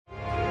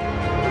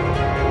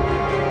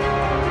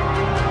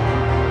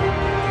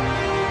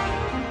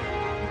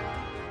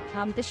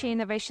The She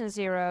Innovation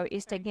Zero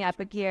is taking up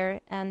a gear,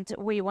 and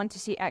we want to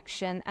see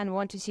action and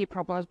want to see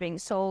problems being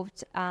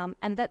solved.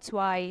 And that's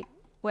why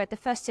we're the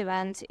first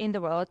event in the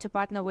world to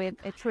partner with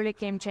a truly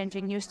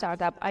game-changing new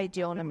startup,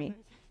 Ideonomy.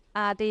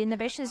 The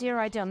Innovation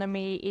Zero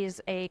Ideonomy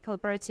is a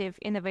collaborative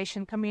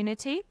innovation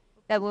community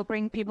that will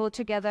bring people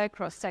together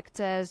across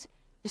sectors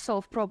to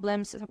solve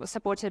problems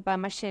supported by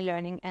machine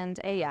learning and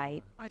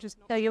AI.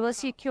 So you will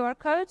see QR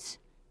codes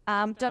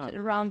dotted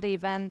around the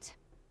event,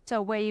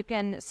 so where you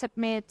can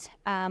submit,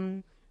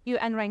 you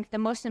rank the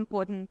most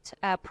important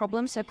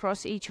problems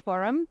across each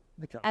forum,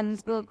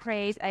 and we'll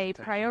create a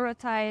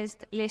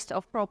prioritized list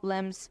of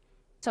problems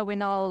so we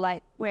know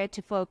where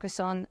to focus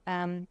on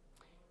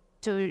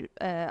to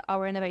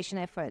our innovation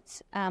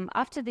efforts.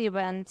 After the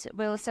event,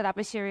 we'll set up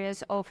a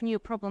series of new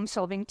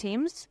problem-solving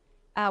teams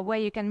where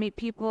you can meet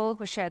people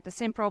who share the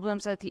same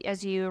problems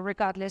as you,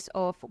 regardless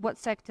of what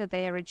sector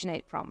they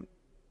originate from.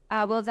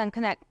 We'll then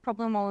connect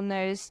problem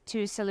owners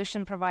to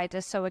solution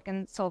providers so we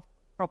can solve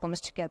problems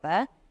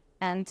together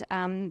and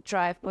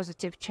drive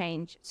positive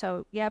change.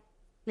 So,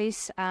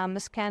 please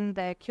scan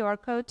the QR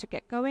code to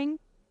get going.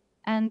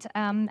 And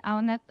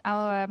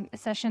our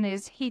session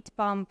is Heat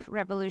Pump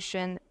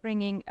Revolution,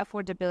 bringing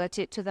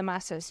affordability to the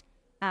masses.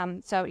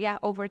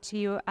 Over to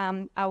you.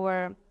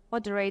 Our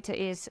moderator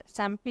is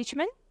Sam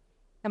Peachman,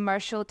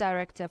 Commercial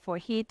Director for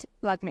Heat.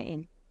 Plug me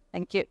in.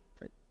 Thank you.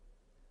 Great.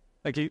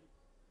 Thank you.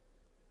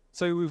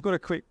 So we've got a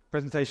quick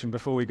presentation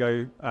before we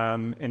go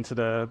into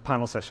the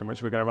panel session,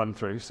 which we're going to run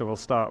through. So we'll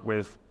start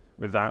with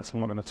that. I'm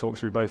not going to talk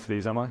through both of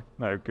these, am I?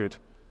 No, good.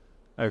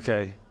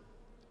 Okay.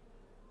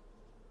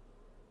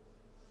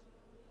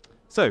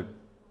 So,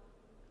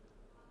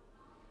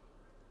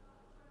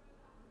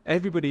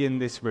 everybody in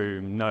this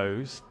room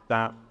knows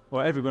that,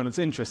 or everyone that's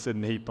interested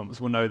in heat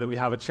pumps will know that we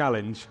have a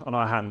challenge on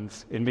our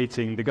hands in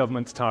meeting the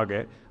government's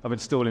target of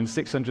installing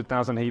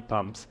 600,000 heat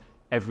pumps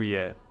every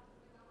year.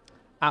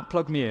 At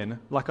Plug Me In,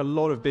 like a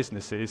lot of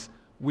businesses,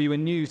 we were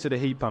new to the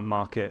heat pump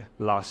market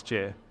last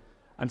year.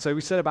 And so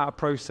we set about a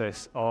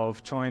process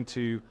of trying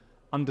to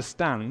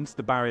understand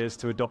the barriers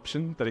to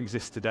adoption that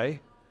exist today,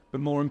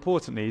 but more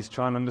importantly is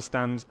try and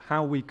understand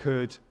how we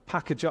could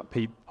package up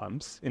heat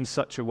pumps in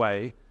such a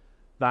way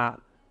that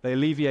they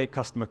alleviate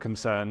customer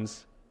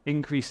concerns,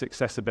 increase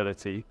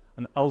accessibility,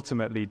 and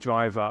ultimately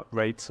drive up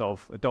rates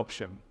of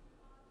adoption.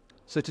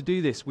 So to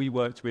do this, we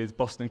worked with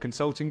Boston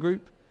Consulting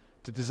Group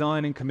to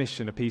design and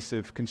commission a piece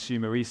of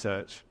consumer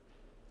research.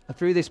 And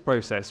through this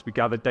process, we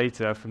gathered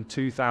data from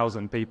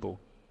 2,000 people.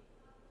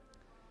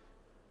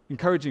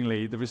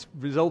 Encouragingly, the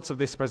results of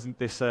this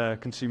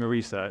consumer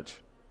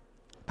research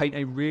paint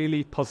a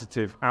really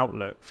positive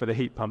outlook for the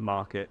heat pump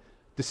market,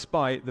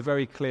 despite the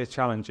very clear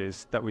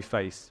challenges that we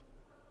face.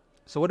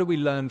 So what do we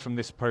learn from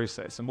this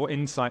process, and what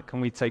insight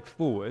can we take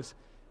forward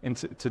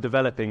into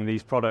developing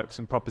these products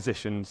and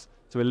propositions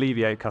to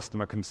alleviate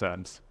customer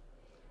concerns?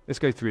 Let's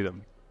go through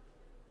them.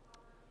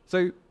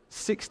 So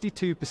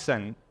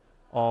 62%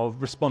 of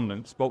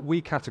respondents, what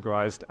we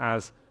categorized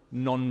as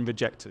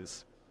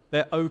non-rejectors,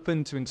 they're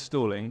open to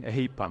installing a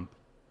heat pump.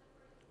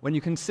 When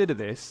you consider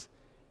this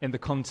in the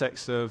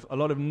context of a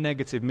lot of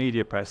negative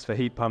media press for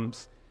heat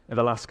pumps in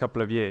the last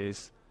couple of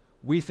years,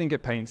 we think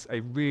it paints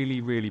a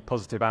really, really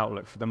positive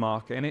outlook for the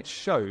market. And it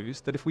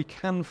shows that if we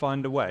can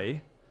find a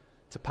way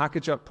to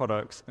package up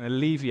products and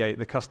alleviate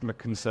the customer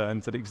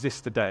concerns that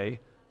exist today,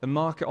 the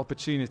market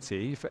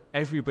opportunity for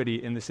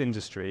everybody in this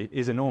industry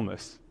is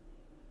enormous.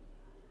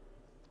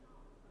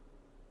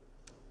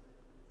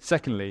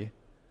 Secondly,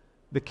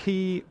 the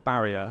key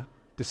barrier,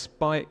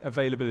 despite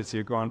availability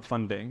of grant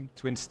funding,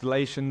 to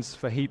installations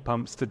for heat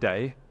pumps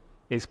today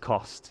is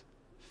cost.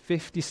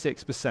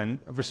 56%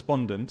 of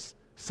respondents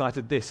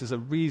cited this as a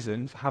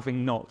reason for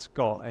having not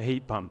got a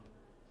heat pump.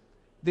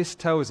 This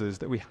tells us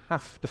that we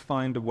have to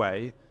find a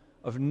way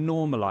of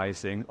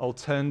normalizing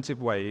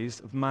alternative ways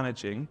of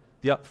managing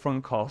the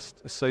upfront cost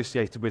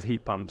associated with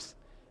heat pumps.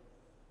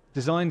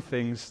 Design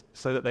things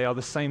so that they are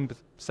the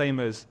same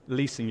as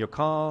leasing your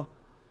car,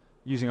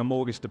 using a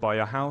mortgage to buy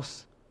your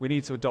house. We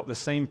need to adopt the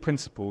same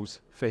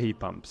principles for heat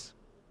pumps.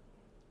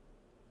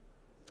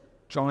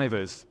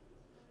 Drivers.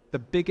 The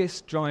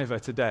biggest driver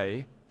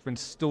today for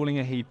installing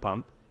a heat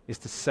pump is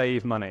to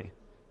save money,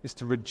 is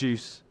to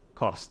reduce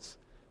costs.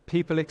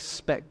 People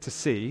expect to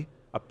see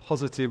a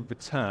positive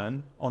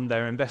return on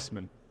their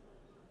investment.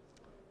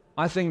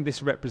 I think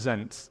this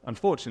represents,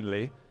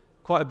 unfortunately,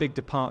 quite a big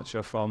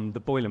departure from the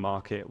boiler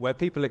market, where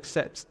people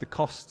accept the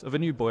cost of a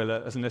new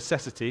boiler as a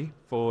necessity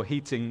for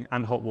heating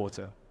and hot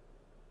water.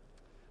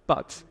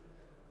 But,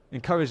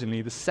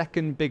 encouragingly, the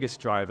second biggest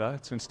driver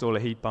to install a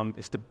heat pump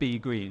is to be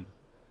green.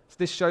 So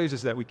this shows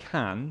us that we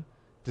can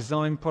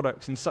design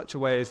products in such a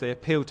way as they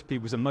appeal to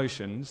people's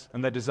emotions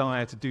and their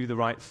desire to do the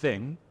right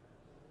thing.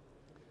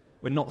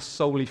 We're not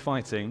solely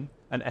fighting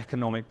an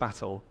economic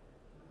battle.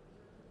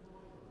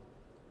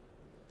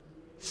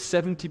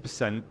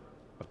 70%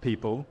 of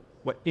people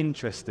were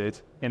interested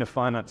in a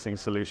financing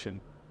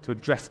solution to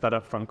address that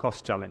upfront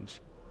cost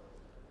challenge.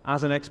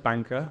 As an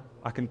ex-banker,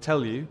 I can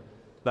tell you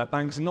that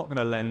banks are not going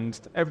to lend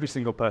to every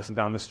single person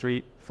down the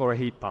street for a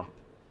heat pump.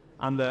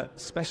 and the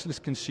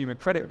specialist consumer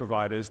credit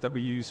providers that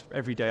we use for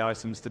everyday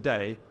items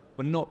today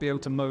will not be able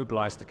to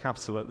mobilize the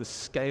capital at the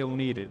scale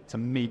needed to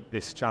meet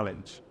this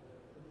challenge.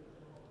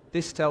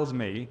 This tells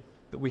me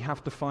that we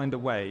have to find a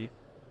way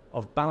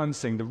of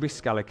balancing the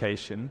risk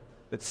allocation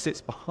that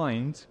sits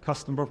behind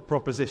customer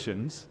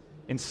propositions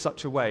in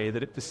such a way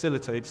that it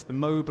facilitates the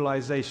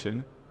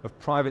mobilization of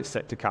private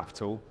sector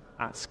capital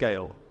at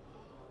scale.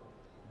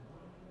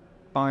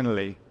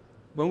 Finally,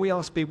 when we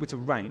ask people to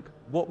rank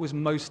what was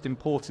most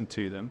important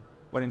to them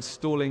when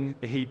installing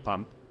a heat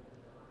pump,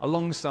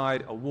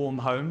 alongside a warm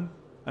home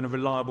and a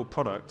reliable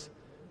product,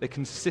 they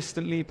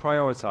consistently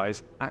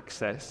prioritize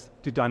access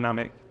to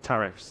dynamic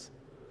tariffs.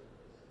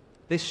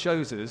 This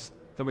shows us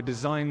that we're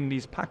designing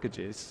these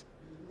packages,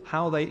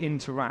 how they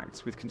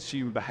interact with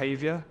consumer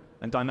behavior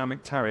and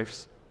dynamic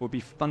tariffs will be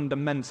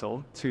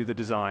fundamental to the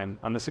design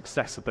and the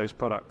success of those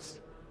products.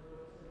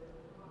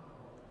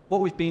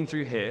 What we've been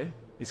through here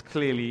is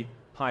clearly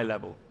high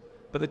level,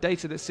 but the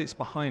data that sits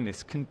behind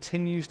this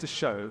continues to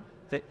show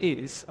there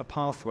is a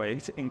pathway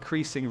to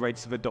increasing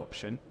rates of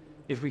adoption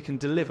if we can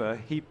deliver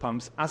heat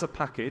pumps as a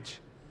package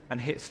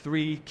and hit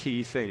three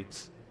key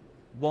things.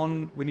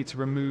 One, we need to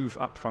remove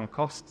upfront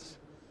costs.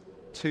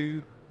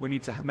 Two, we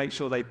need to make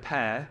sure they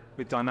pair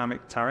with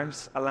dynamic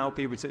tariffs, allow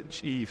people to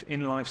achieve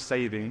in-life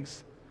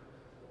savings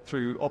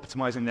through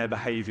optimizing their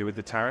behavior with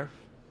the tariff.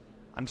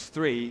 And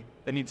three,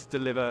 they need to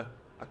deliver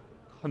a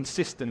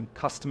consistent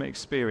customer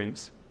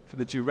experience for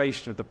the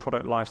duration of the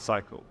product life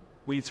cycle.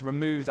 We need to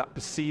remove that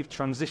perceived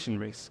transition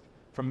risk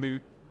from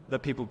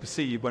that people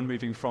perceive when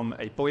moving from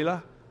a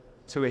boiler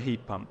to a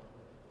heat pump.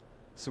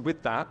 So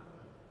with that,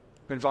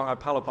 I'm going to invite our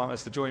panel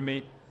partners to join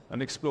me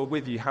and explore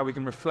with you how we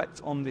can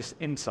reflect on this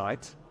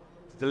insight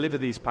to deliver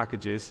these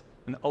packages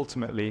and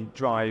ultimately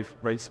drive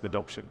rates of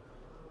adoption.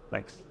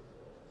 Thanks.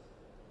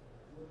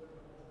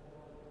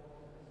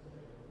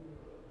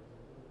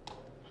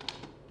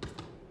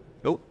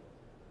 Oh.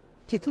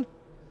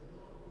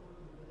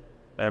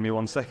 Bear me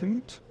 1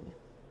 second.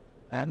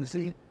 And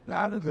see,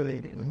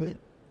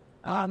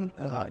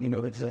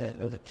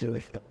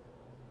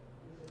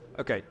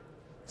 Okay,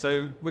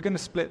 so we're going to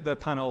split the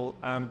panel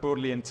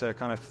broadly into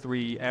kind of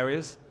three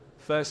areas.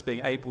 First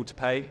being able to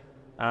pay,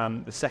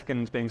 the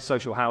second being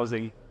social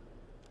housing,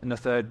 and the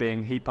third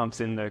being heat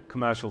pumps in the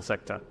commercial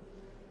sector.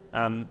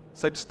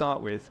 So to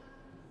start with,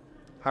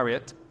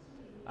 Harriet,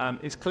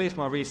 it's clear from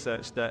our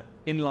research that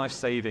in-life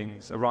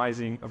savings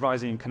arising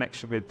in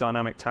connection with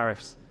dynamic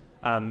tariffs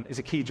is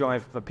a key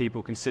driver for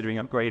people considering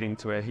upgrading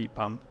to a heat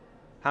pump.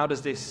 How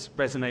does this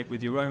resonate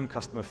with your own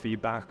customer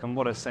feedback, and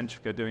what are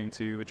Centrica doing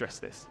to address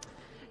this?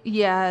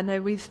 Yeah, no,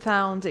 we've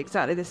found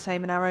exactly the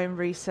same in our own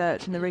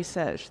research, and the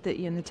research that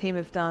you and the team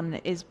have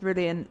done is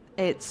brilliant.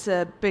 It's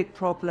a big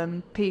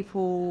problem.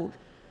 People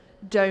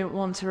don't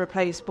want to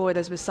replace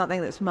boilers with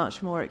something that's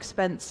much more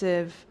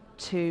expensive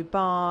to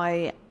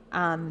buy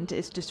and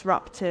it's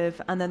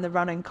disruptive, and then the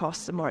running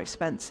costs are more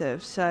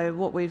expensive. So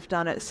what we've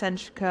done at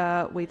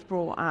Centrica, we've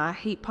brought our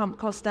heat pump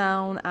cost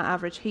down. Our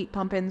average heat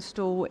pump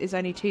install is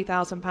only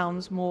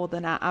 £2,000 more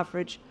than our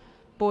average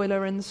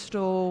boiler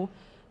install.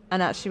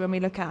 And actually, when we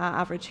look at our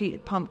average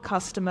heat pump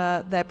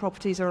customer, their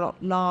properties are a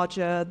lot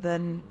larger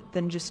than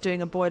just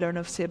doing a boiler, and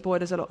obviously a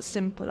boiler's a lot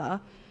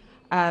simpler.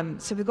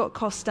 So we've got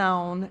costs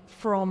down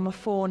from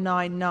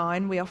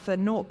 $499. We offer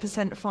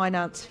 0%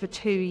 finance for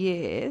 2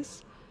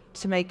 years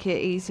to make it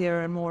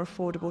easier and more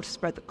affordable to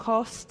spread the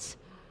costs.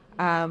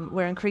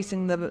 We're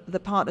increasing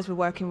the partners we're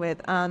working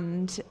with,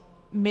 and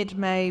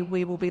mid-May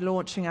we will be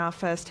launching our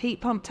first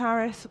heat pump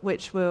tariff,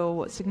 which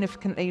will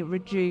significantly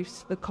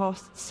reduce the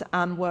costs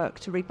and work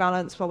to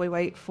rebalance while we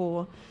wait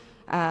for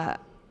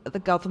the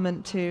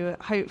government to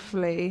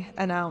hopefully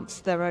announce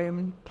their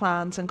own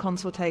plans and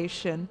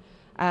consultation.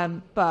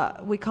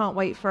 But we can't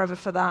wait forever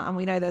for that, and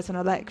we know there's an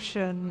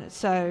election.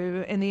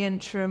 So in the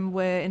interim,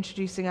 we're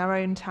introducing our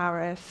own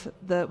tariff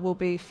that will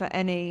be for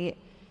any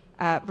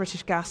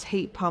British Gas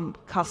heat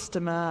pump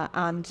customer,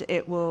 and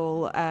it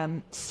will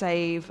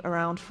save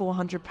around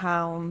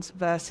 £400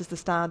 versus the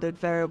standard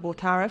variable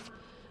tariff.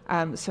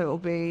 So it will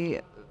be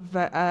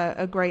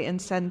a great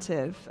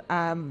incentive.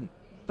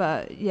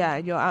 But yeah,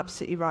 you're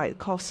absolutely right.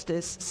 Cost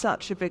is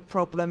such a big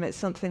problem. It's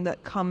something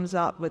that comes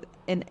up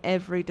in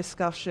every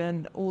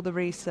discussion, all the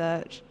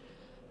research,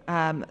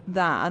 that,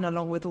 and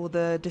along with all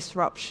the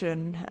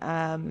disruption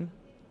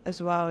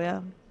as well.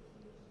 Yeah.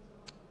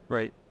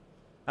 Great.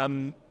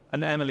 And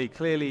Emily,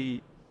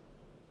 clearly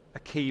a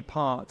key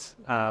part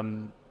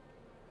of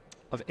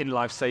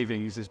in-life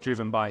savings is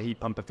driven by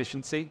heat pump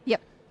efficiency.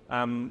 Yep.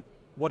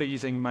 What are you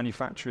think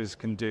manufacturers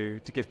can do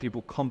to give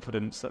people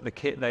confidence that the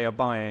kit they are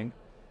buying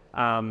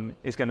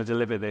is going to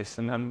deliver this,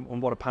 and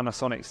what are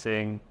Panasonic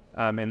seeing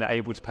in the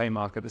able to pay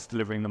market that's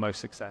delivering the most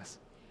success?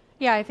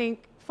 Yeah, I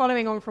think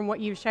following on from what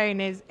you've shown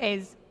is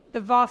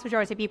the vast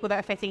majority of people that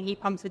are fitting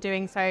heat pumps are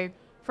doing so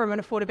from an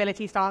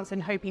affordability stance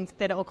and hoping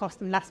that it will cost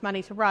them less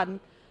money to run.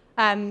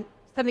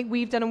 Something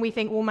we've done and we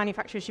think all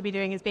manufacturers should be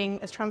doing is being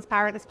as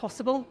transparent as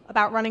possible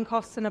about running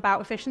costs and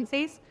about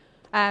efficiencies.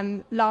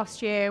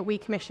 Last year we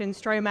commissioned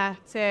Stroma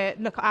to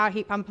look at our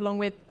heat pump along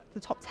with the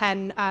top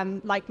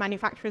 10 like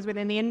manufacturers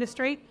within the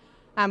industry.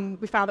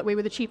 We found that we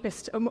were the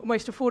cheapest,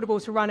 most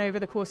affordable to run over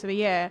the course of a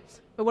year.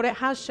 But what it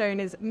has shown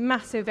is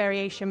massive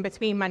variation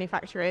between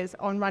manufacturers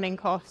on running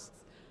costs.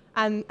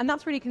 And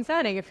that's really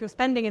concerning. If you're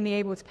spending in the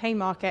able to pay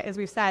market, as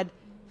we've said,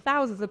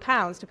 thousands of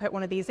pounds to put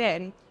one of these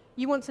in,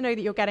 you want to know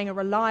that you're getting a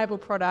reliable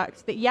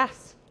product that,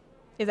 yes,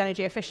 is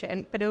energy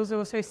efficient, but is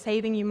also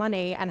saving you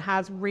money and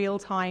has a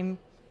real-time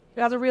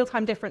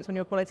difference on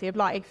your quality of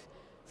life.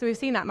 So we've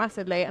seen that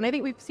massively. And I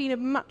think we've seen a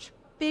much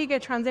bigger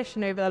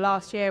transition over the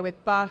last year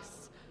with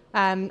bus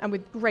and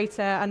with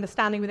greater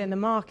understanding within the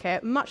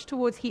market, much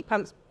towards heat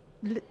pumps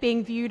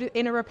being viewed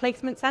in a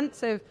replacement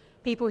sense of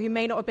people who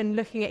may not have been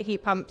looking at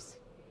heat pumps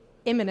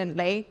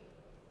imminently,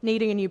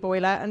 needing a new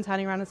boiler and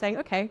turning around and saying,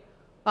 okay,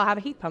 I'll have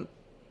a heat pump.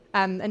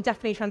 And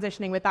definitely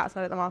transitioning with that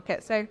side of the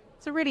market. So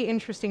it's a really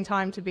interesting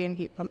time to be in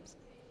heat pumps.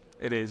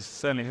 It is,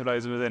 certainly for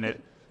those within it.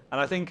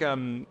 And I think, as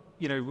an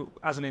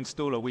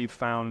installer, we've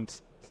found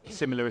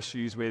similar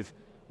issues with,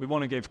 we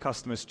want to give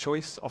customers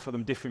choice, offer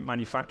them different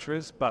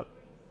manufacturers, but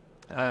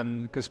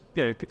because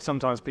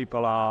sometimes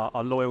people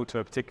are loyal to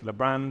a particular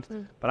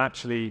brand, but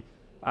actually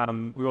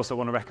we also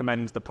want to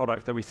recommend the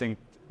product that we think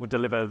will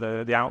deliver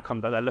the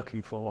outcome that they're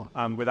looking for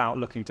without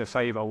looking to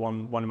favour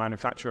one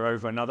manufacturer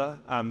over another.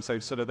 So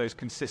sort of those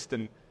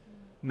consistent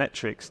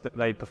metrics that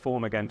they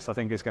perform against, I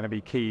think, is going to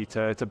be key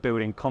to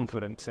building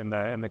confidence in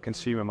the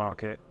consumer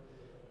market.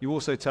 You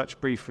also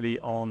touched briefly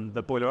on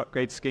the boiler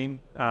upgrade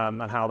scheme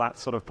and how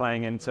that's sort of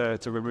playing into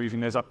removing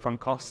those upfront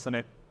costs,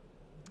 and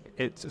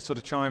it sort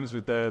of chimes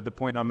with the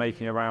point I'm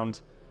making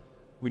around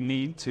we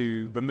need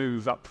to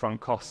remove upfront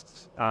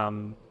costs,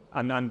 and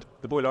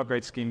the boiler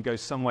upgrade scheme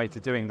goes some way to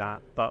doing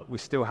that, but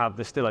there's still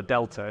a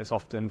delta. It's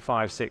often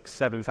 £5,000,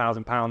 £6,000,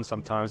 £7,000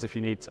 sometimes if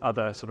you need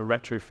other sort of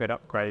retrofit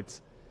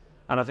upgrades.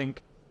 And I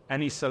think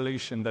any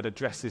solution that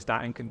addresses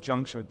that in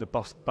conjunction with the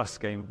bus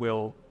scheme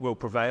will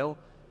prevail.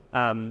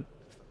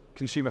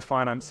 Consumer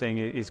financing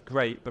is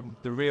great, but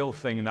the real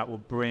thing that will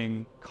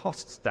bring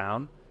costs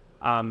down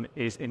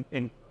is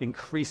in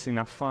increasing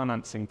that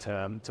financing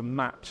term to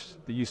match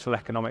the useful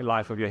economic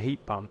life of your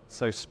heat pump.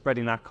 So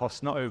spreading that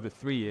cost not over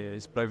 3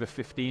 years, but over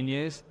 15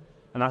 years.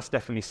 And that's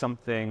definitely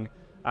something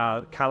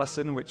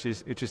Callison, which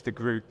is the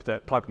group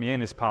that Plug Me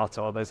In is part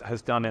of,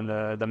 has done in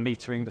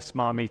the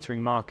smart metering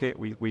market.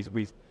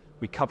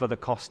 We cover the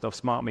cost of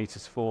smart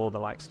meters for the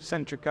likes of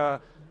Centrica,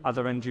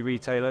 other energy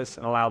retailers,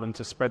 and allow them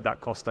to spread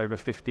that cost over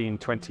 15,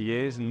 20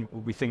 years. And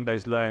we think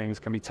those learnings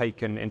can be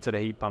taken into the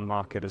heat pump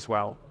market as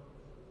well.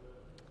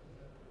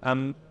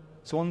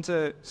 So on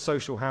to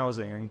social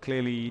housing, and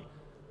clearly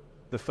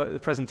the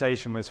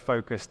presentation was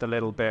focused a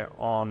little bit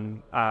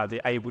on the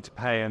able to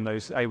pay and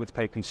those able to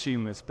pay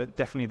consumers, but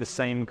definitely the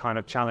same kind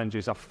of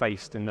challenges are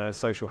faced in the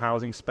social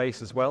housing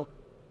space as well.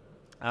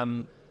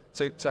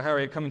 So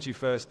Harriet, coming to you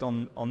first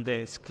on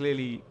this,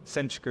 clearly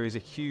Centrica is a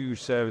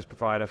huge service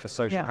provider for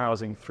social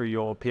housing through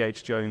your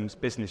PH Jones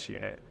business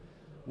unit.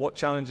 What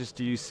challenges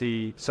do you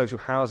see social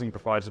housing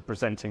providers are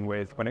presenting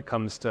with when it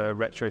comes to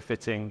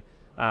retrofitting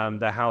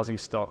their housing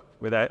stock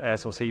with air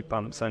source heat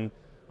pumps, and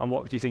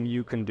what do you think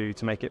you can do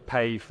to make it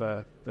pay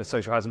for the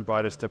social housing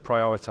providers to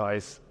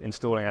prioritise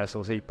installing air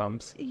source heat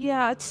pumps?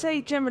 Yeah, I'd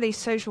say generally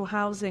social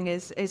housing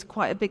is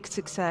quite a big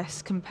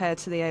success compared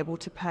to the able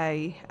to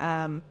pay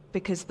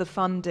because the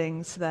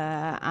funding's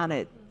there and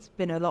it's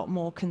been a lot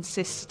more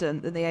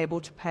consistent than the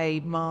able to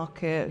pay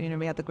market.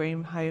 We had the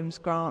Green Homes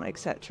Grant,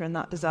 etc., and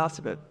that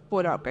disaster, but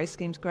boiler upgrade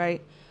scheme's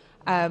great.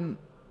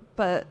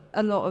 But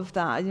a lot of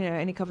that,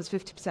 only covers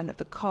 50% of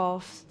the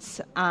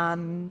costs,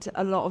 and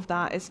a lot of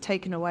that is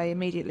taken away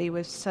immediately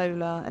with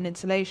solar and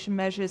insulation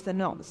measures. They're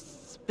not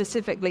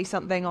specifically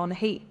something on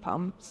heat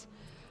pumps,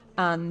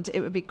 and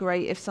it would be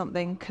great if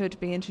something could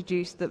be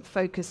introduced that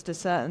focused a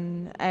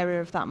certain area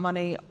of that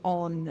money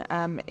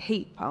on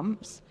heat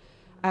pumps.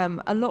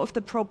 A lot of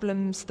the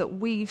problems that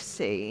we've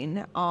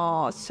seen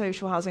are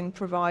social housing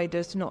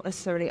providers not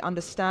necessarily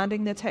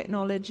understanding the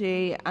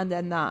technology, and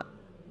then that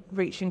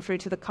reaching through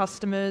to the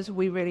customers.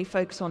 We really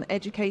focus on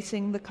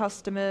educating the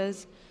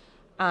customers,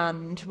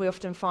 and we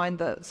often find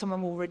that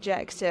someone will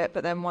reject it,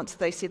 but then once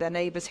they see their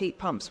neighbour's heat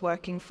pumps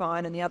working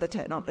fine and the other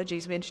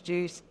technologies we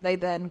introduced, they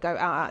then go,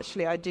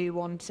 actually I do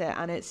want it.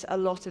 And a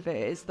lot of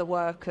it is the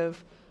work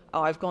of,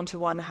 I've gone to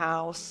one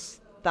house,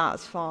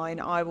 that's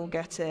fine, I will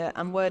get it,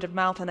 and word of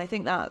mouth. And I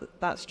think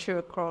that's true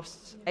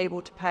across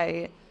able to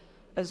pay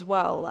as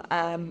well.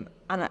 And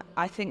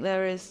I think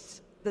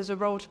there's a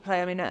role to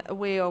play.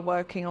 We are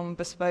working on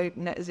bespoke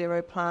net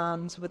zero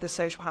plans with the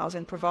social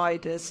housing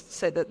providers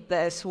so that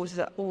they're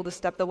sorted all the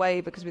step of the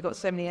way, because we've got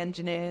so many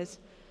engineers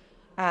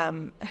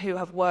who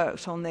have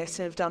worked on this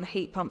and have done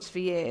heat pumps for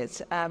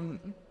years.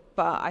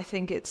 But I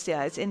think it's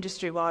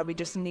industry-wide. We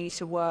just need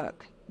to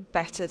work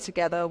better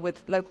together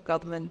with local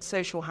government,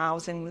 social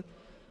housing,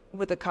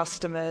 with the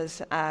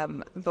customers,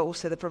 but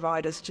also the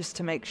providers, just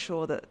to make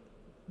sure that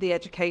the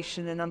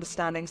education and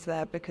understanding's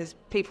there, because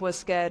people are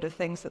scared of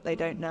things that they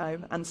don't know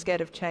and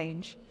scared of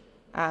change.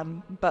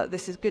 But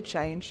this is good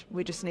change.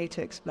 We just need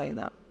to explain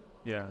that.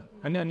 Yeah,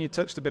 and you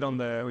touched a bit on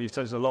you've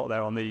touched a lot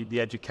there on the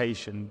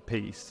education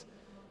piece.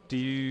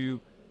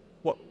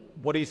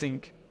 What do you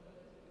think?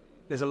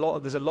 There's a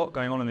lot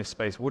going on in this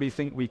space. What do you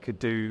think we could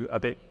do a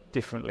bit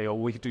differently, or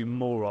we could do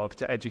more of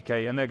to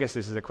educate? And I guess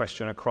this is a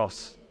question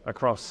across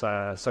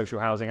social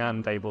housing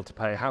and able to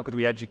pay. How could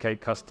we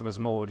educate customers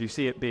more? Do you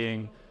see it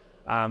being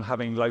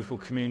having local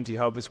community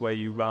hubs where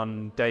you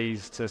run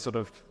days to sort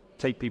of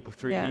take people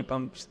through heat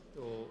pumps?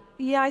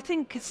 Yeah, I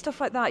think stuff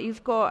like that.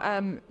 You've got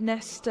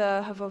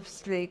Nesta have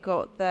obviously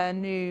got their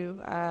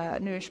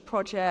newish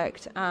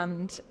project,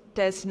 and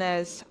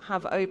Desnes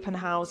have open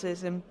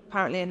houses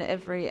apparently in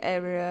every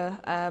area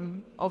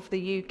of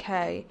the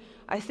UK.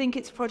 I think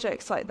it's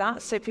projects like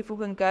that so people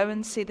can go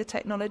and see the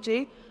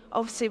technology.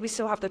 Obviously, we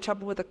still have the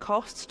trouble with the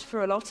cost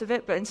for a lot of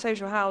it, but in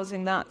social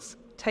housing, that's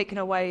taken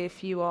away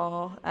if you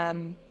are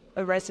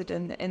a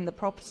resident in the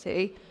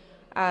property.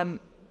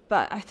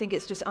 But I think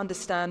it's just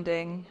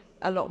understanding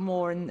a lot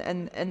more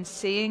and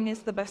seeing is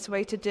the best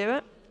way to do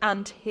it,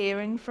 and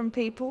hearing from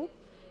people,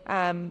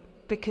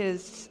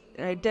 because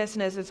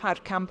Desnes has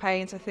had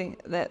campaigns. I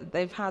think that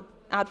they've had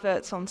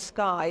adverts on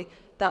Sky.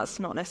 That's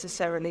not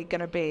necessarily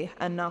going to be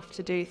enough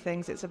to do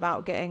things. It's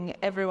about getting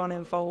everyone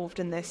involved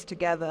in this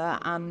together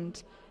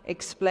and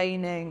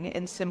explaining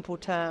in simple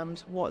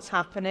terms what's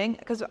happening,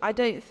 because I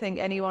don't think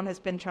anyone has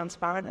been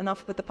transparent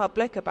enough with the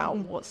public about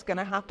what's going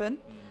to happen.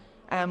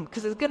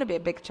 Because there's going to be a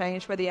big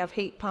change, whether you have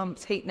heat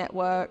pumps, heat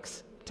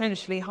networks,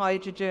 potentially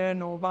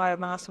hydrogen or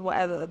biomass or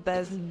whatever.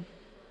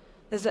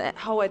 There's a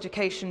whole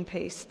education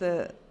piece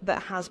that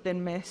has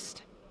been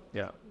missed.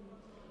 Yeah.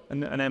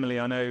 And Emily,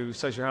 I know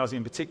social housing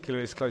in particular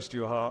is close to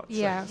your heart.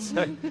 Yeah.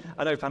 So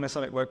I know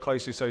Panasonic work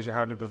closely with social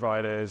housing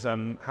providers.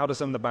 How do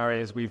some of the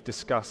barriers we've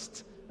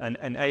discussed and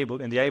in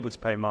the able to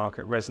pay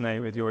market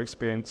resonate with your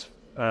experience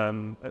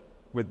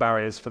with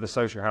barriers for the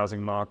social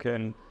housing market?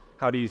 And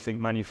how do you think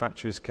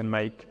manufacturers can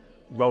make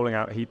rolling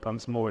out heat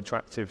pumps more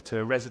attractive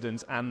to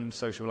residents and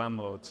social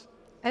landlords?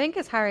 I think,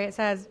 as Harriet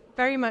says,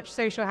 very much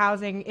social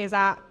housing is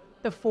at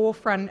the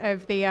forefront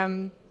of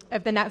the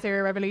net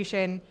zero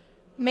revolution,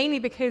 mainly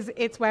because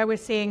it's where we're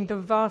seeing the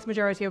vast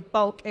majority of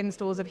bulk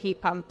installs of heat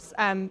pumps,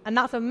 and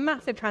that's a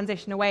massive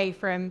transition away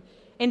from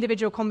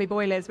individual combi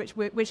boilers,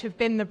 which have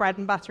been the bread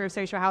and butter of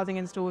social housing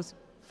installs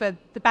for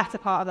the better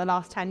part of the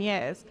last 10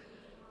 years.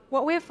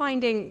 What we're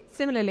finding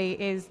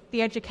similarly is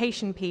the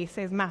education piece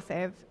is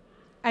massive.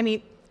 I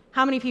mean,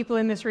 how many people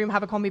in this room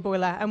have a combi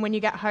boiler, and when you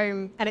get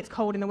home and it's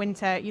cold in the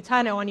winter, you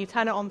turn it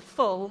on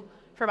full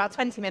for about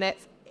 20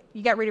 minutes,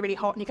 you get really, really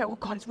hot, and you go, oh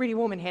God, it's really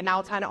warm in here, now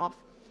I'll turn it off.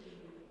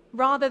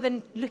 Rather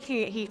than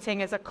looking at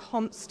heating as a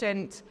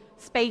constant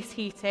space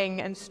heating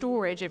and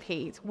storage of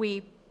heat,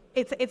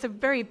 it's a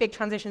very big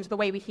transition to the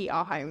way we heat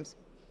our homes,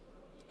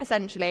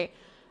 essentially.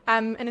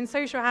 And in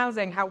social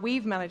housing, how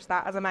we've managed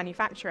that as a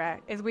manufacturer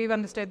is we've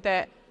understood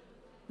that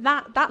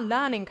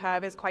learning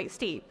curve is quite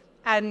steep.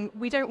 And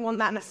we don't want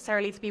that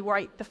necessarily to be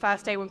right the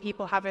first day when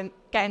people haven't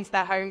get into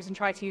their homes and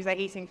try to use their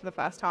heating for the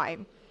first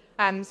time.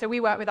 So we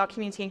work with our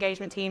community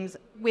engagement teams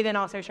within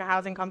our social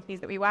housing companies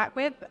that we work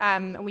with,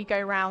 and we go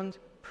around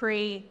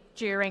pre,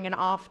 during and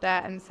after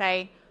and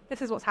say,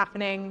 this is what's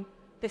happening,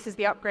 this is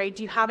the upgrade,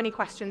 do you have any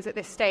questions at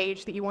this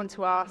stage that you want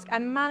to ask?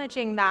 And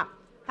managing that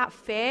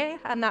fear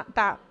and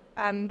that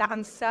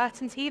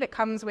uncertainty that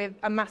comes with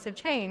a massive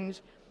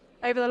change.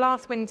 Over the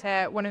last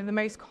winter, one of the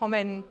most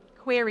common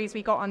queries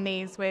we got on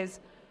these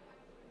was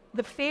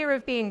the fear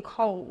of being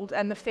cold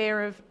and the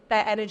fear of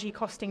their energy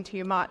costing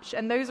too much.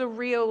 And those are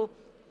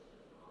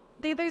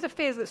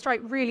fears that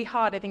strike really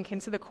hard, I think,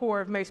 into the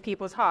core of most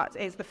people's hearts,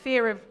 is the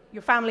fear of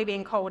your family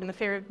being cold and the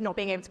fear of not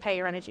being able to pay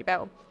your energy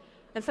bill.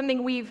 And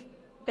something we've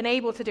been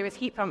able to do as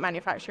heat pump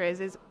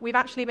manufacturers is we've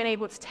actually been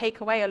able to take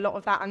away a lot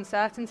of that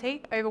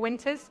uncertainty over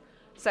winters.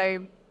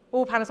 So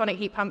all Panasonic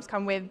heat pumps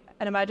come with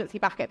an emergency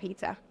backup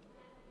heater.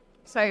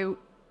 So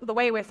the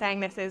way we're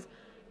saying this is,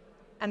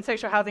 and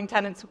social housing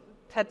tenants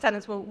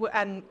will,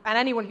 and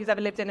anyone who's ever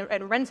lived in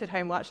a rented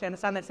home will actually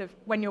understand this, if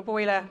when your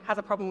boiler has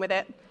a problem with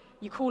it,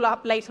 you call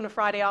up late on a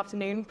Friday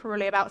afternoon,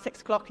 probably about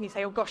 6 o'clock, and you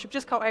say, oh gosh, I've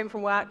just got home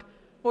from work,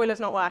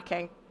 boiler's not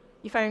working.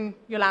 You phone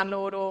your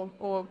landlord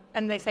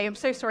and they say, I'm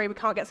so sorry, we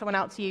can't get someone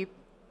out to you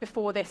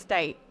before this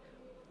date.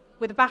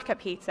 With a backup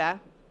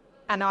heater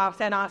and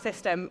our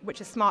system,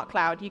 which is Smart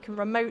Cloud, you can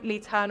remotely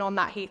turn on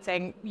that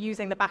heating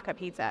using the backup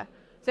heater.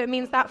 So it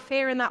means that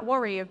fear and that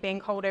worry of being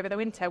cold over the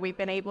winter, we've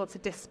been able to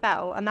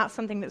dispel, and that's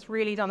something that's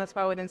really done us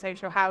well within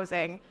social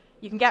housing.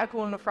 You can get a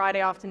call on a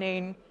Friday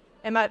afternoon,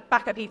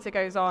 backup heater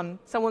goes on,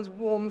 someone's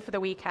warm for the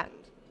weekend,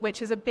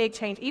 which is a big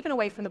change, even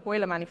away from the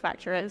boiler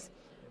manufacturers.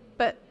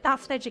 But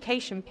that's an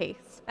education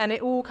piece, and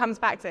it all comes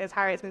back to, as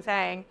Harriet's been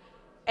saying,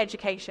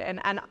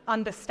 education and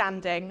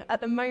understanding. At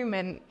the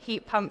moment,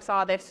 heat pumps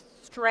are this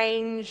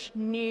strange,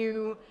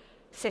 new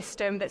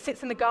system that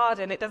sits in the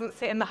garden, it doesn't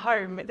sit in the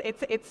home.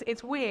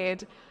 It's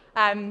weird.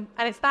 And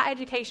it's that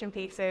education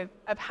piece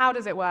of how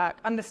does it work,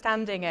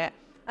 understanding it,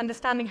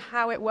 understanding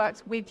how it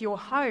works with your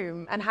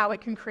home and how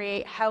it can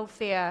create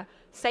healthier,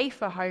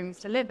 safer homes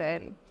to live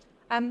in.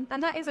 And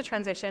that is a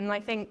transition. I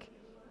think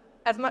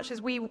as much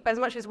as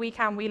we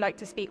can, we like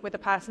to speak with the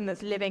person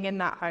that's living in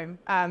that home,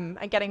 and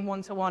getting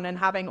one-to-one and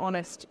having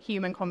honest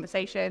human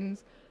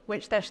conversations,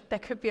 which there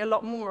could be a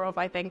lot more of,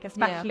 I think,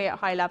 especially at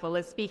high level,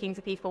 is speaking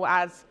to people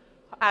as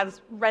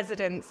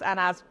residents and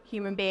as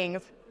human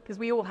beings, because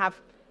we all have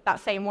that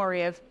same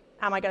worry of,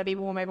 am I going to be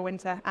warm over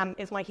winter, and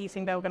is my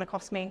heating bill going to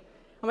cost me?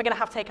 And we're going to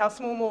have to take out a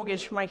small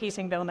mortgage for my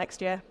heating bill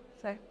next year.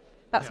 So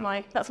that's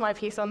my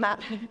piece on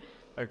that.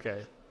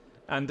 Okay.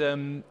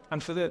 And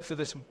for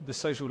the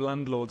social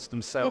landlords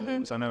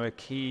themselves, I know a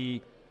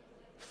key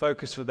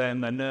focus for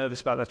them, they're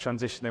nervous about their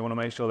transition, they want to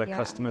make sure their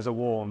customers are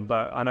warm,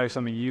 but I know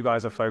something you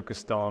guys are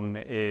focused on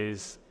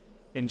is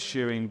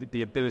ensuring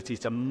the ability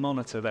to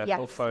monitor their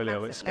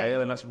portfolio at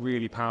scale, and that's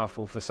really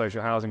powerful for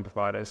social housing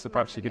providers. So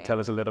perhaps you could tell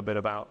us a little bit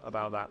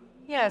about that.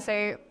 Yeah,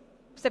 so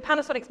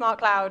Panasonic Smart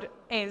Cloud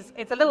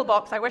it's a little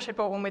box. I wish I'd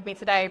brought one with me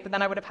today, but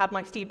then I would have had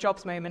my Steve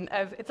Jobs moment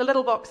of, it's a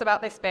little box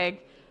about this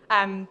big,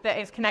 that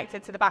is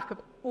connected to the back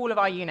of all of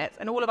our units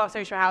and all of our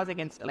social housing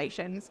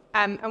installations.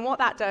 And what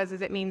that does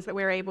is it means that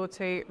we're able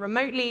to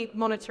remotely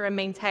monitor and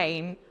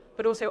maintain,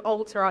 but also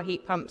alter our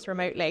heat pumps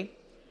remotely.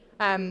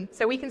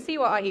 So we can see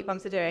what our heat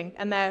pumps are doing,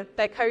 and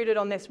they're coded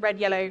on this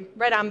red,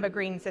 amber,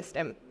 green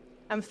system.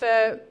 And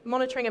for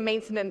monitoring and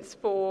maintenance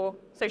for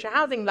social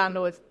housing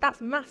landlords,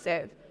 that's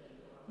massive.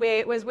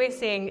 What we're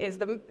seeing is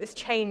this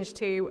change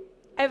to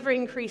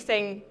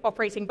ever-increasing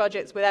operating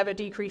budgets with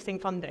ever-decreasing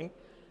funding.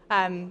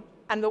 And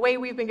the way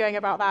we've been going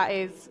about that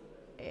is,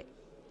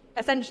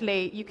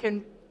 essentially, you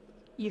can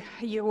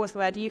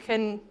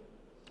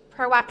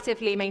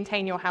proactively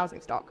maintain your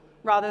housing stock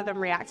rather than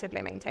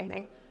reactively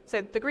maintaining.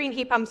 So the green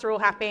heat pumps are all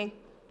happy.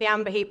 The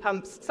amber heat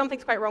pumps,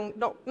 something's quite wrong,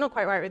 not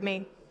quite right with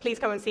me. Please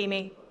come and see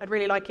me. I'd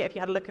really like it if you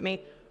had a look at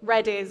me.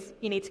 Red is,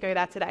 you need to go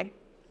there today.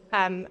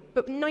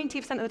 But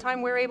 90% of the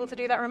time, we're able to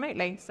do that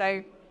remotely.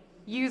 So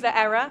user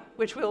error,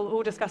 which we'll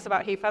all discuss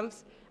about heat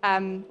pumps.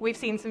 We've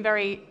seen some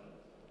very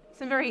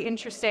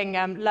interesting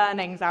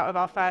learnings out of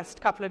our first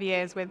couple of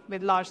years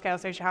with large-scale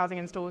social housing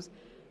installs.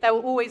 There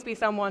will always be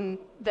someone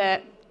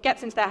that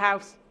gets into their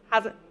house,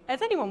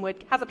 as anyone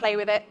would, has a play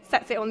with it,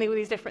 sets it on all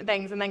these different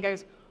things, and then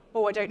goes,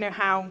 oh, I don't know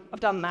how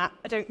I've done that.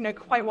 I don't know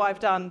quite what I've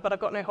done, but I've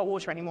got no hot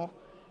water anymore.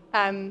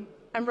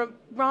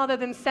 Rather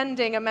than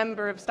sending a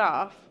member of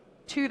staff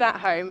to that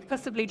home,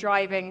 possibly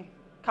driving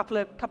a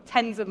couple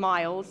tens of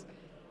miles,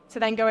 to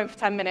then go in for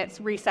 10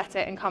 minutes, reset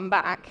it, and come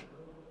back,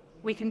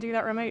 we can do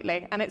that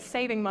remotely. And it's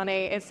saving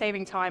money, it's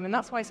saving time, and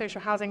that's why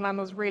social housing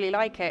landlords really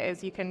like it,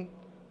 is you can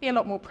be a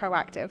lot more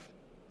proactive.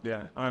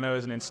 Yeah, I know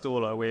as an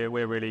installer,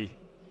 we're really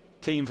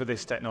keen for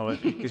this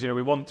technology because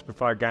we want to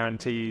provide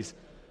guarantees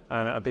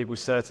and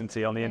people's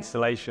certainty on the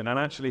installation. And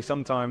actually,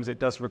 sometimes it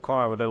does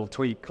require a little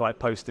tweak, like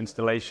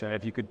post-installation.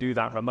 If you could do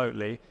that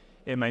remotely,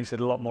 it makes it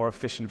a lot more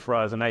efficient for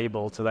us and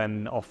able to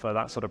then offer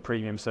that sort of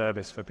premium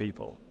service for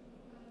people.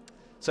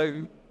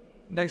 So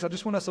next, I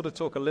just want to sort of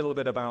talk a little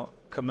bit about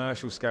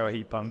commercial scale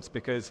heat pumps,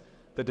 because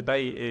the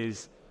debate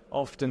is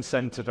often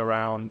centered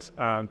around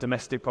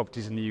domestic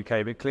properties in the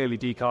UK, but clearly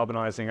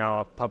decarbonising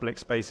our public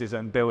spaces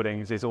and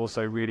buildings is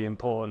also really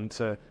important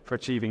for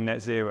achieving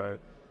net zero.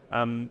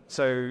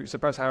 So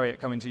perhaps, Harriet,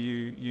 coming to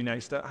you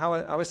next, how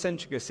is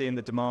Centrica seeing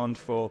the demand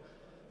from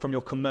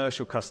your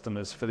commercial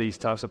customers for these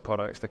types of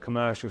products, the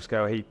commercial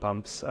scale heat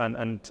pumps,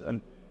 and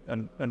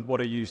what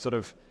are you sort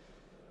of,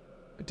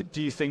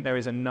 do you think there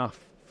is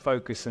enough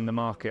focus in the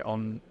market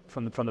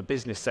from the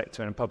business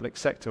sector and public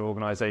sector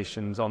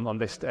organisations on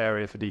this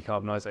area for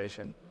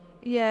decarbonisation?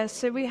 Yeah,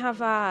 so we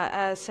have our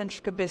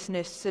Centrica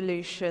Business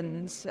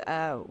Solutions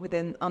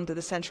under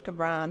the Centrica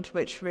brand,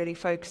 which really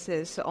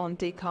focuses on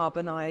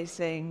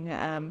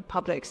decarbonising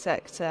public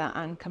sector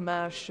and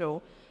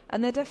commercial.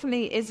 And there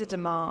definitely is a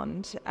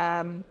demand,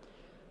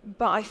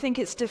 but I think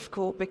it's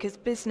difficult because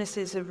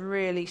businesses have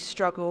really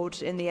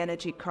struggled in the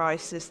energy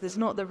crisis. There's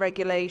not the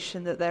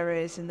regulation that there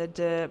is in the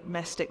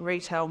domestic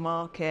retail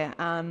market,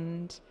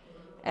 and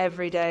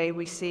every day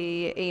we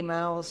see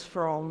emails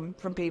from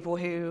people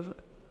who,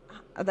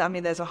 I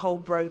mean, there's a whole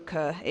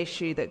broker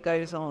issue that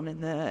goes on in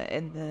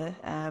the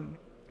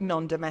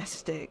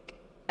non-domestic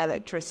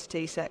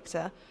electricity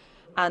sector.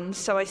 And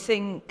so I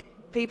think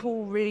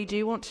people really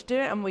do want to do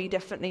it, and we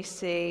definitely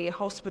see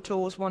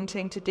hospitals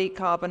wanting to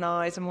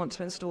decarbonise and want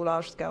to install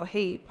large-scale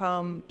heat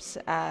pumps,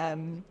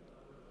 and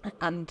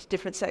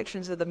different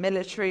sections of the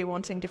military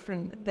wanting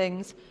different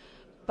things.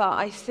 But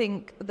I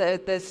think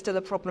that there's still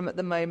a problem at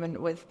the moment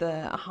with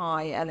the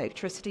high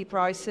electricity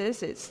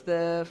prices. It's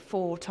the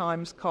 4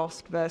 times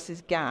cost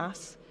versus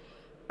gas,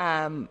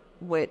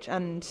 which,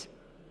 and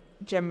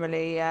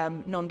generally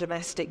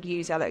non-domestic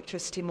use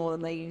electricity more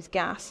than they use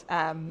gas.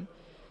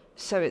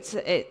 So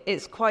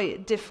it's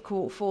quite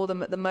difficult for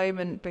them at the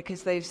moment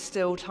because they've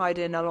still tied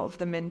in a lot of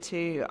them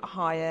into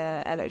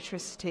higher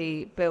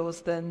electricity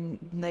bills than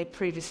they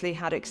previously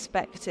had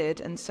expected.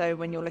 And so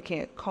when you're looking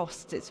at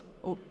costs,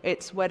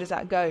 it's where does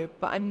that go?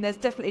 But I mean, there's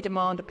definitely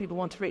demand that people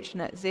want to reach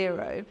net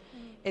zero.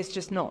 It's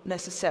just not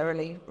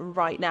necessarily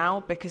right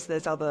now because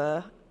there's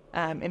other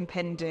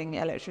impending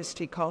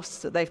electricity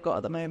costs that they've got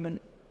at the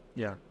moment.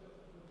 Yeah.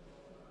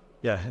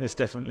 Yeah, it's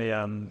definitely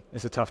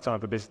it's a tough time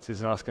for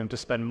businesses, and asking them to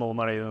spend more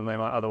money than they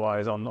might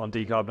otherwise on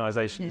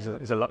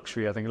decarbonisation is a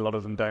luxury I think a lot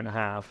of them don't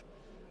have.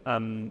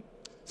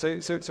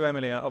 So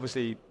Emily,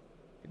 obviously,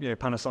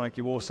 Panasonic,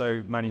 you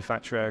also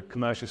manufacture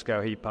commercial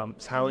scale heat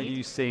pumps. How are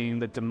you seeing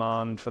the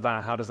demand for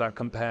that? How does that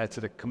compare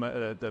to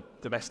the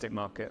domestic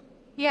market?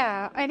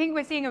 Yeah, I think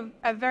we're seeing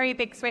a very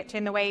big switch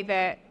in the way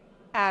that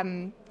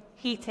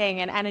heating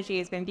and energy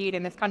has been viewed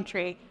in this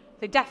country.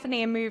 So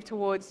definitely a move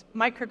towards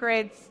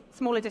microgrids,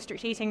 smaller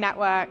district heating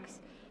networks,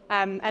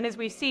 and as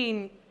we've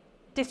seen,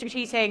 district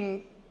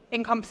heating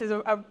encompasses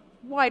a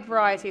wide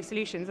variety of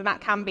solutions, and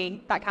that can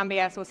be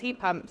air source heat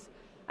pumps.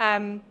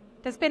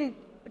 There's been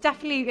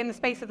definitely in the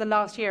space of the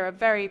last year a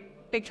very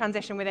big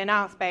transition within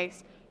our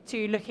space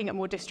to looking at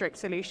more district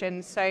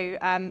solutions. So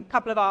a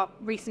couple of our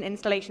recent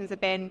installations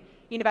have been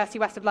University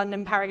West of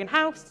London Paragon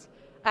House,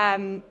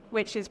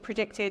 which is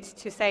predicted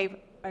to save,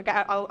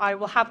 I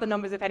will have the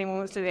numbers if anyone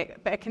wants to do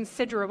it, but a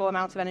considerable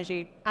amount of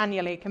energy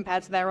annually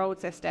compared to their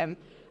old system.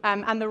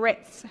 And the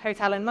Ritz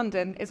Hotel in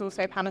London is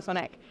also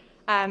Panasonic.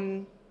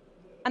 And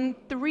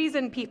the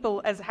reason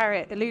people, as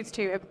Harriet alludes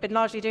to, have been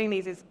largely doing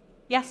these is,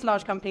 yes,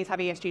 large companies have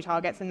ESG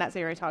targets and net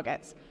zero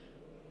targets,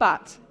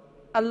 but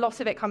a lot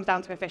of it comes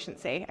down to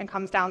efficiency and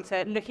comes down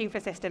to looking for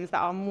systems that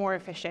are more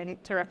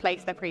efficient to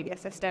replace their previous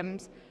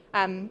systems.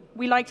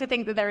 We like to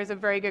think that there is a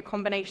very good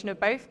combination of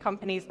both,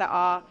 companies that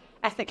are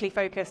ethically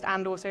focused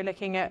and also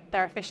looking at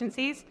their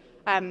efficiencies.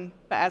 But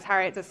as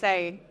Harriet does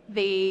say,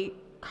 the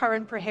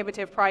current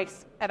prohibitive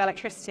price of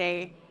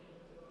electricity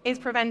is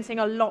preventing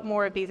a lot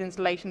more of these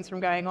installations from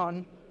going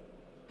on.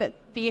 But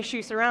the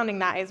issue surrounding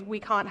that is we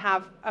can't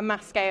have a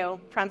mass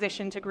scale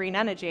transition to green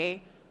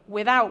energy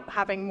without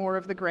having more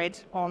of the grid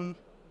on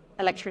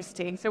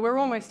electricity. So we're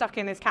almost stuck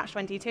in this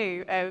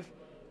catch-22 of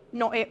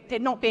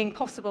it not being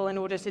possible in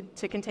order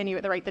to continue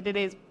at the rate that it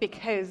is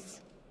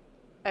because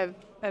of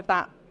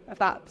that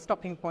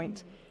stopping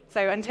point.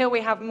 So until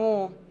we have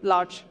more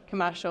large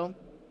commercial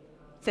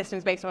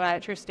systems based on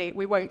electricity,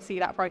 we won't see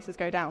that prices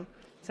go down.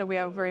 So we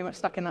are very much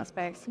stuck in that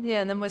space.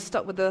 Yeah, and then we're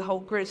stuck with the whole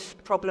grid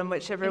problem,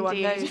 which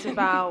everyone knows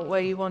about, where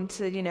you want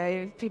to,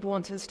 if people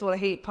want to install a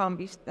heat pump,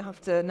 you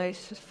have to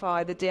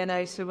notify the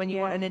DNO. So when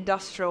you want an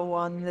industrial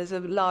one, there's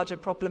a larger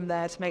problem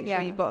there to make sure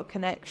you've got a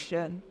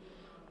connection.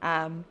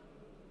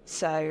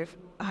 So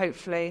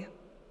hopefully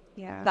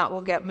that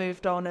will get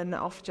moved on, and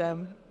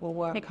Ofgem will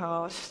work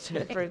hard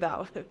to improve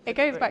that. It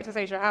goes back to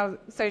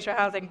social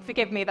housing.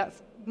 Forgive me,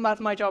 that's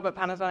my job at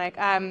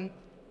Panasonic.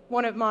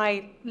 One of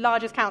my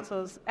largest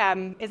councils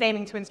is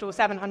aiming to install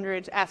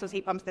 700 air source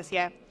heat pumps this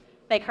year.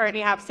 They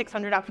currently have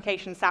 600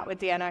 applications sat with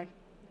DNO.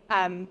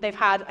 They've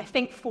had, I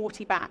think,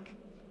 40 back.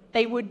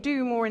 They would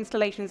do more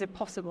installations if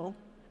possible.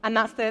 And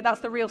that's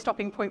the real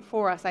stopping point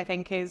for us, I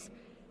think, is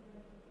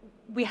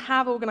we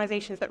have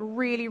organisations that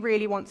really,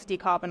 really want to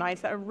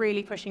decarbonise, that are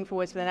really pushing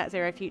forwards for the net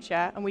zero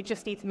future, and we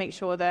just need to make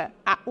sure that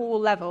at all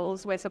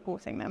levels we're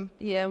supporting them.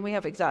 Yeah, and we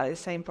have exactly the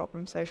same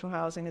problem, social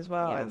housing as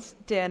well. It's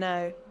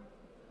DNO.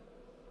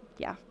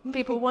 Yeah,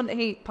 people want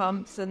heat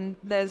pumps, and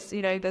there's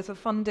a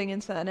funding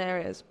in certain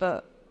areas,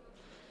 but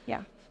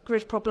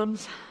grid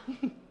problems.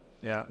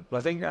 Yeah, well,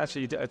 I think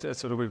actually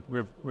sort of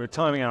we're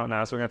timing out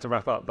now, so we're going to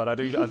have to wrap up. But I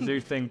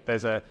do think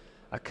there's a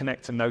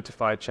connect and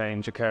notify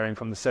change occurring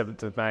from the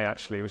 7th of May,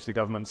 actually, which the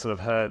government sort of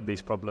heard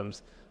these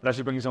problems. But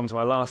actually brings us on to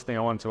our last thing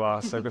I want to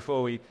ask. So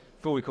before we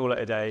call it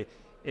a day,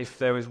 if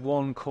there was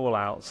one call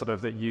out sort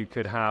of that you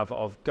could have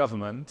of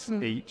government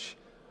each,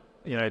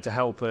 to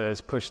help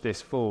us push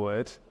this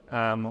forward.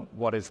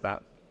 What is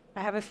that?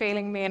 I have a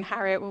feeling me and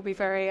Harriet will be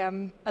very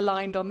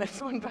aligned on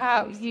this one,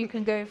 perhaps. You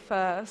can go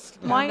first,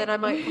 and then I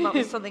might come up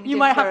with something you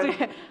different. Might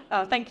have to.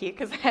 Oh, thank you.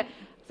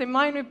 So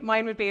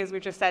mine would be, as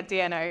we've just said,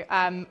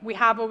 DNO. We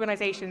have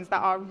organisations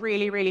that are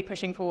really, really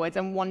pushing forwards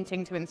and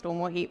wanting to install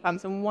more heat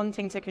pumps and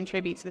wanting to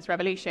contribute to this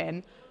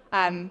revolution.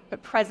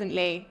 But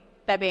presently,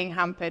 they're being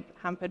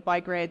hampered by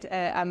grid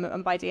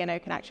and by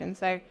DNO connection.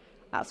 So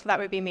that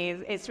would be me,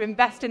 is to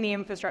invest in the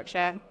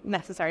infrastructure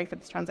necessary for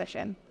this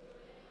transition.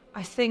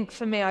 I think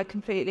for me, I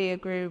completely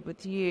agree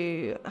with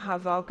you.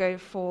 I'll go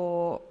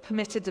for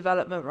permitted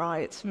development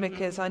rights,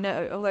 because I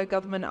know, although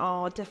government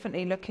are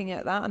definitely looking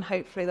at that, and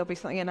hopefully there'll be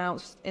something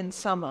announced in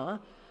summer,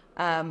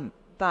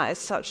 that is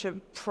such a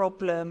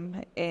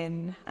problem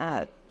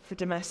for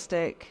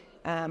domestic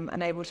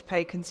and able to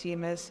pay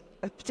consumers,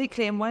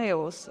 particularly in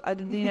Wales.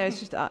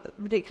 It's just a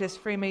ridiculous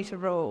 3-metre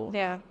rule.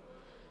 Yeah.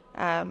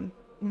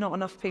 Not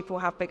enough people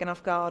have big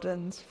enough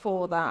gardens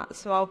for that,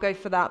 so I'll go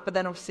for that. But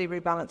then obviously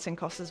rebalancing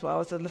costs as well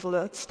as a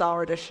little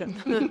star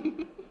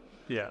addition.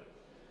 Yeah,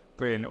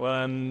 brilliant.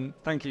 Well,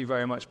 thank you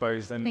very much,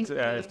 both. And if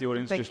the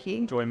audience just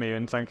join me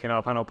in thanking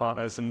our panel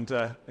partners, and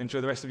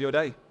enjoy the rest of your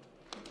day.